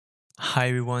Hi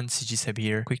everyone, CG Seb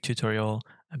here. Quick tutorial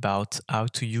about how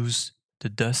to use the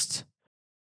dust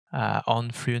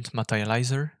on Fluent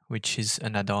Materializer, which is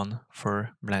an add-on for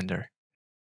Blender.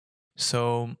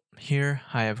 So here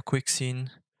I have a quick scene,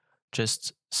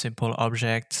 just simple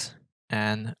object,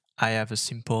 and I have a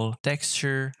simple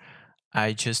texture.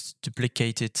 I just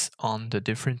duplicate it on the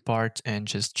different part and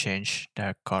just change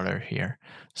the color here.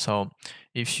 So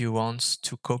if you want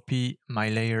to copy my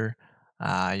layer,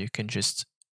 you can just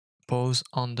pause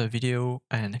on the video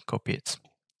and copy it.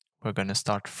 We're gonna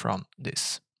start from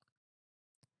this.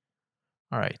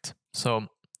 All right, so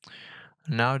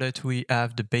now that we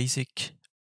have the basic,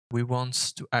 we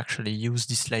want to actually use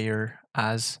this layer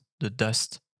as the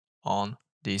dust on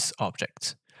this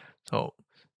object. So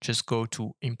just go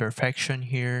to imperfection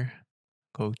here,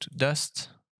 go to dust,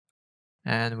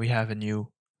 and we have a new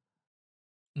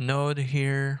node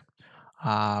here.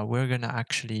 We're gonna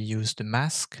actually use the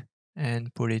mask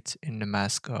and put it in the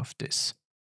mask of this.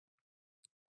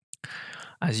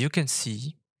 As you can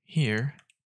see here,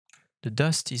 the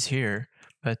dust is here,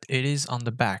 but it is on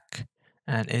the back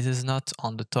and it is not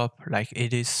on the top like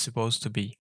it is supposed to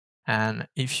be. And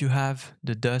if you have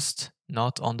the dust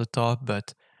not on the top,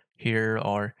 but here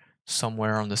or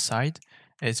somewhere on the side,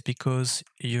 it's because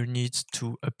you need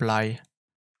to apply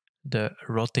the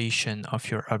rotation of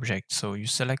your object. So you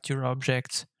select your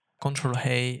object, Control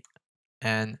A,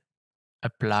 and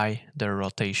apply the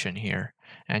rotation here.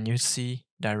 And you see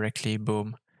directly,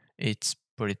 boom, it's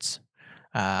put it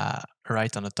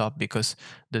right on the top because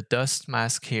the dust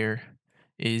mask here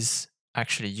is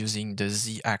actually using the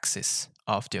z-axis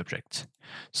of the object.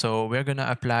 So we're gonna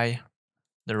apply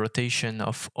the rotation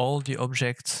of all the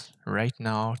objects right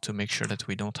now to make sure that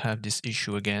we don't have this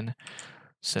issue again.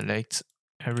 Select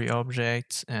every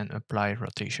object and apply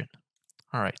rotation.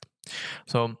 All right,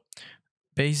 so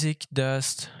basic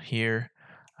dust here.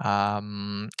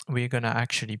 We're gonna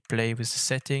actually play with the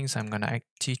settings. I'm gonna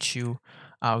teach you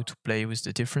how to play with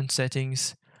the different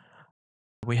settings.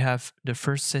 We have the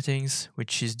first settings,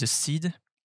 which is the seed.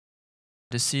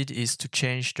 The seed is to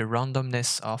change the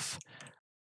randomness of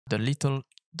the little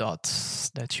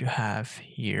dots that you have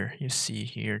here. You see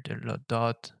here the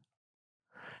dot.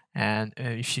 And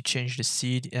if you change the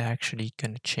seed, it actually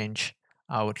can change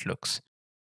how it looks.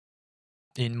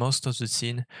 In most of the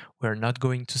scene, we're not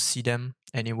going to see them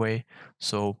anyway,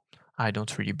 so I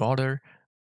don't really bother.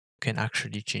 You can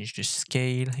actually change the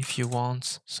scale if you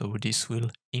want, so this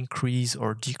will increase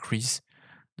or decrease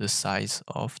the size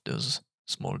of those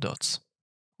small dots.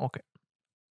 Okay.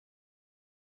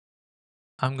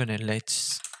 I'm gonna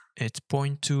let it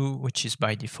point to, which is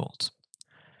by default.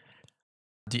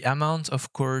 The amount,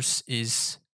 of course,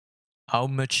 is how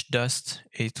much dust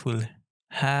it will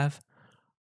have.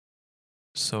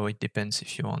 So it depends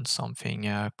if you want something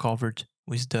covered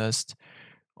with dust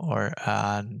or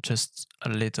just a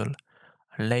little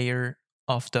layer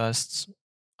of dust.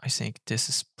 I think this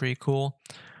is pretty cool.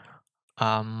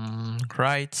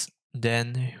 Right,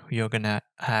 then you're gonna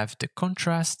have the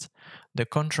contrast. The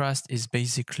contrast is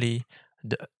basically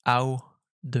how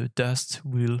the dust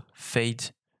will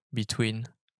fade between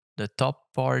the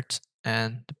top part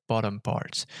and the bottom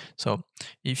part. So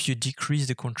if you decrease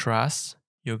the contrast,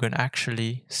 you're gonna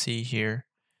actually see here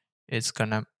it's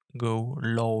gonna go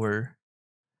lower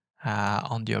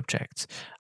on the object.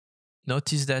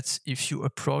 Notice that if you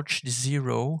approach the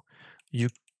 0, you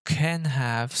can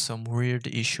have some weird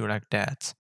issue like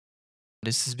that.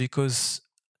 This is because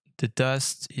the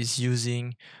dust is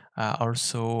using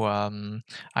also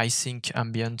I think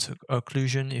ambient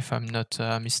occlusion, if I'm not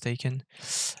mistaken,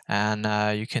 and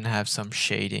you can have some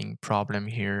shading problem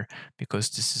here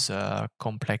because this is a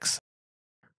complex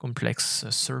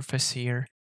surface here.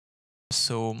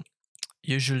 So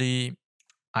usually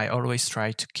I always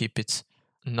try to keep it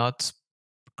not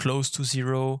close to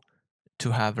 0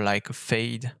 to have like a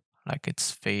fade, like it's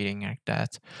fading like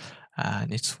that,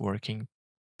 and it's working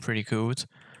pretty good.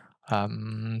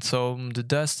 So the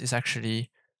dust is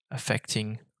actually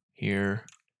affecting here,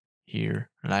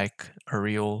 like a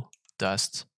real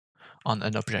dust on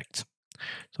an object.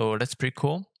 So that's pretty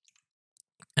cool.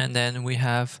 And then we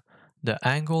have the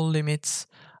angle limits.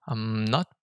 I'm not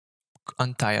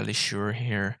entirely sure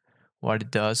here what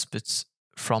it does, but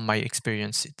from my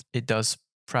experience, it does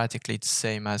practically the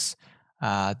same as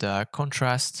the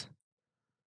contrast.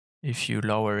 If you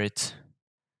lower it,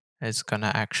 it's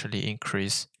gonna actually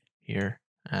increase here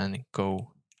and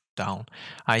go down.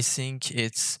 I think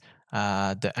it's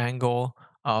the angle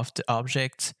of the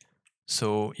object.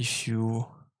 So if you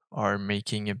are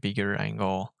making a bigger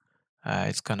angle,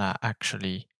 it's gonna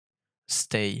actually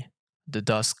stay, the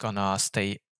dust gonna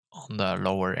stay on the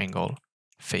lower angle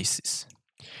faces.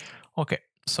 Okay,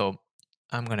 so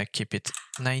I'm gonna keep it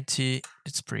 90.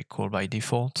 It's pretty cool by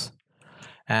default.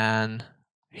 And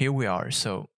here we are.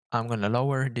 So I'm gonna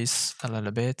lower this a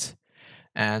little bit,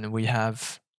 and we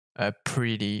have a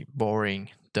pretty boring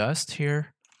dust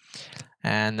here.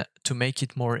 And to make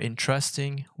it more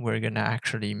interesting, we're gonna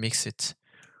actually mix it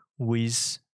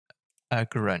with a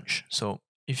grunge. So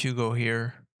if you go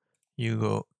here, you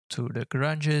go to the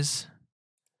grunges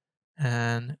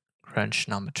and grunge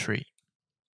number 3.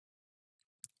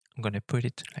 I'm gonna put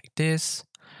it like this,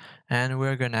 and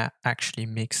we're gonna actually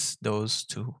mix those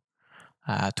two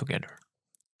together.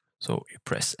 So you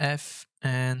press F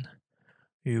and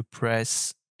you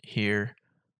press here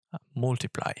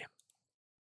multiply.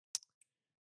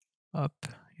 Up,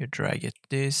 you drag it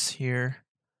this here,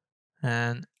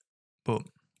 and boom.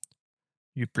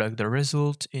 You plug the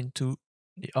result into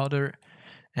the other,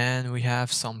 and we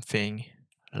have something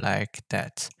like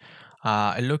that.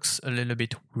 It looks a little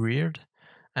bit weird,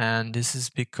 and this is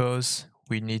because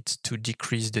we need to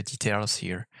decrease the details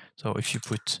here. So if you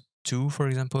put 2, for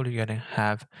example, you're gonna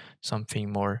have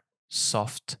something more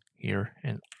soft here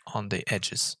and on the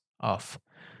edges of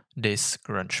this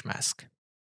grunge mask.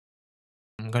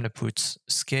 I'm gonna put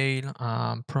scale,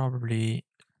 probably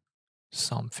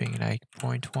something like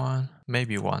 0.1,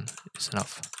 maybe 1 is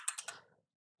enough.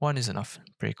 1 is enough,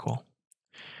 pretty cool.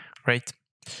 Great.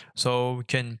 So we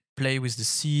can play with the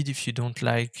seed if you don't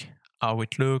like how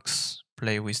it looks,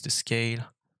 play with the scale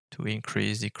to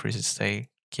increase, decrease the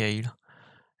scale.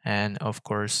 And of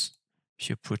course, if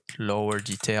you put lower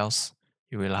details,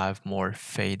 you will have more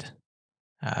fade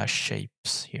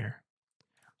shapes here.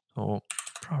 So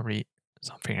probably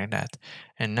something like that.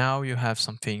 And now you have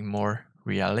something more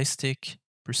realistic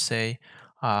per se.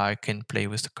 I can play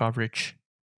with the coverage,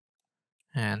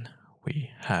 and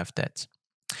we have that.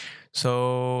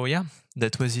 So yeah,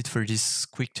 that was it for this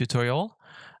quick tutorial.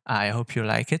 I hope you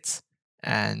like it,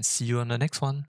 and see you on the next one.